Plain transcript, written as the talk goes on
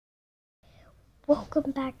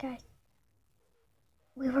Welcome back, guys.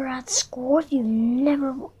 We were at school. If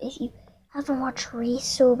you haven't watched Race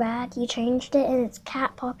So Bad, he changed it and it's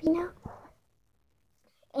Cat Poppy now.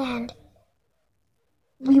 And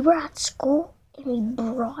we were at school and we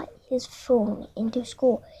brought his phone into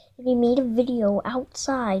school and we made a video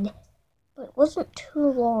outside, but it wasn't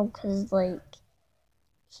too long because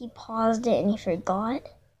he paused it and he forgot.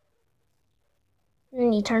 And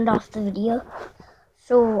then he turned off the video.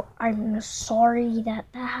 So I'm sorry that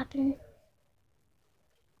happened.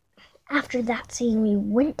 After that scene, we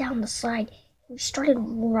went down the slide and we started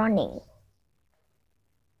running.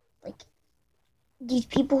 These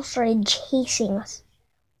people started chasing us.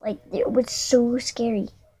 It was so scary.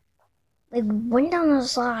 We went down the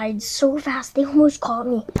slide so fast, they almost caught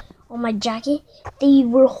me on my jacket. They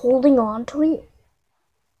were holding on to it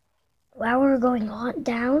while we were going on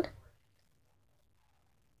down.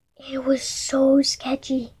 It was so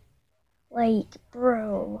sketchy.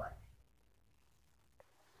 Bro.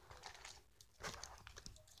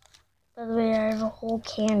 By the way, I have a whole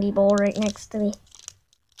candy bowl right next to me.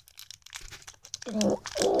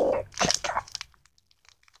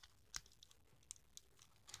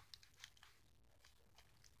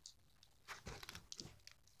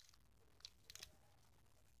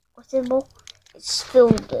 What's in the bowl? It's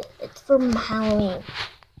filled. It's from Halloween.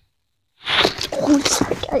 Oh,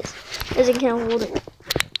 sorry, guys. I can't hold it.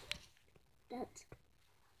 That's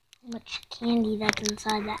how much candy that's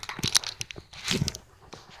inside that.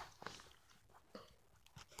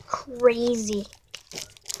 Crazy.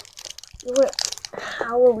 We were at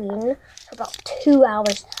Halloween for about 2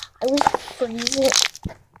 hours. I was freezing.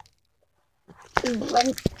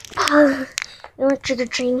 We went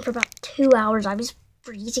trick-or-treating for about 2 hours. I was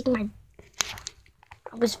freezing my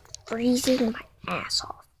ass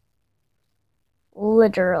off.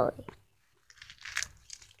 Literally.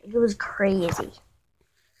 It was crazy.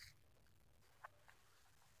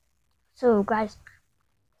 So, guys,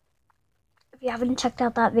 if you haven't checked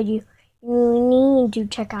out that video, you need to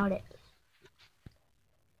check out it.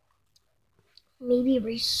 Maybe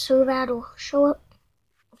Race So Bad will show up.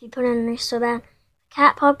 If you put in Race So Bad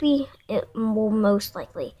Cat Poppy, it will most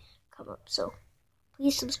likely come up. So,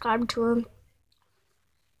 please subscribe to him,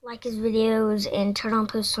 like his videos, and turn on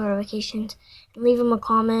post notifications. And leave him a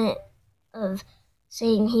comment of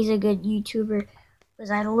saying he's a good YouTuber,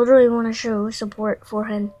 because I literally want to show support for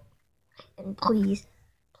him. And please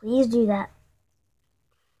do that.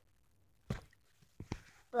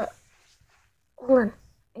 But hold on,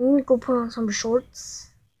 I need to go put on some shorts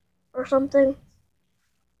or something.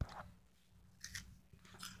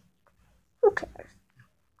 Okay.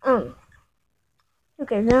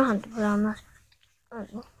 Okay, I don't have to put on this.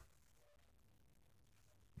 I'm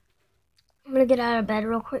gonna get out of bed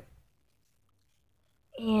real quick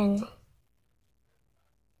and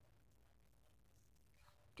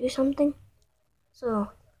do something.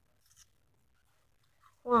 So,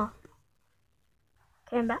 well,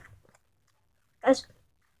 okay, I'm back. Guys,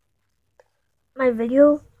 my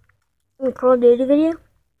Call of Duty video,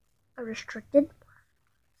 are restricted.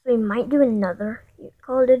 So we might do another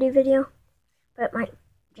Call of Duty video, but it might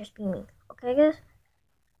just be me. Okay, guys?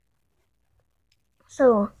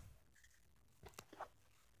 So,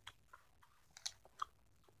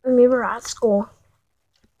 we were at school,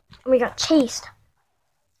 and we got chased.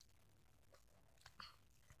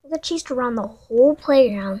 We got chased around the whole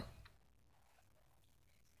playground.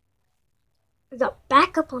 We got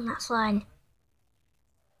back up on that slide,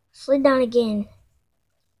 slid down again,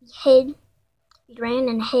 we hid, we ran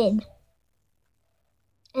and hid,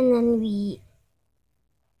 and then we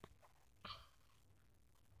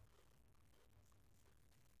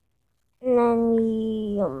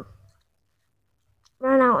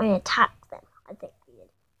ran out and attacked them. I think we did.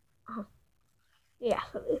 Yeah.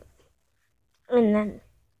 And then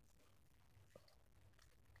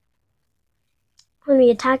when we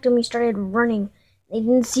attacked them, we started running. They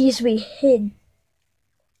didn't see us, we hid.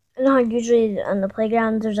 You know how usually on the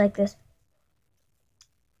playgrounds there's this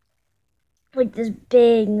big,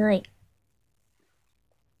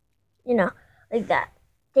 that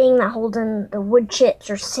thing that holds in the wood chips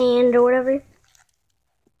or sand or whatever.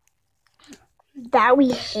 That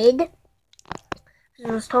we hid because it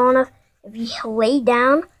was tall enough. If you lay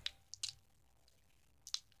down,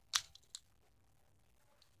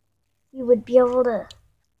 they wouldn't be able to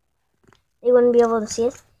see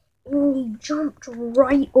us. And they jumped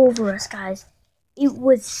right over us, guys. It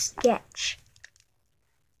was sketch.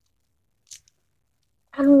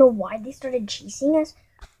 I don't know why they started chasing us,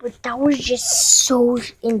 but that was just so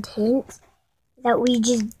intense that we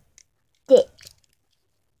just did.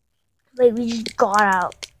 We just got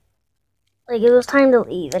out. Like, it was time to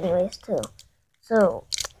leave anyways, too. So,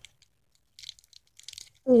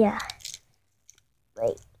 yeah.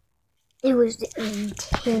 Like, it was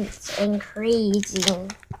intense and crazy.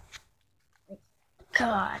 Like,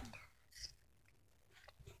 God.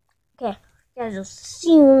 Okay, guys, I'll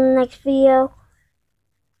see you in the next video.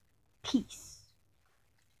 Peace.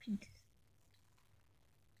 Peace.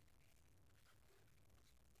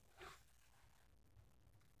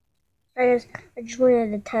 Guys, I just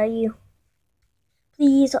wanted to tell you,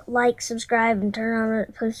 please like, subscribe, and turn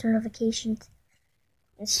on post notifications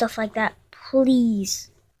and stuff like that. Please.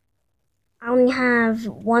 I only have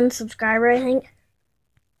 1 subscriber, I think.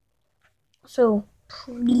 So,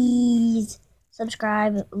 please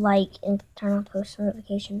subscribe, like, and turn on post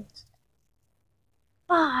notifications.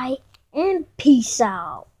 Bye, and peace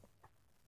out.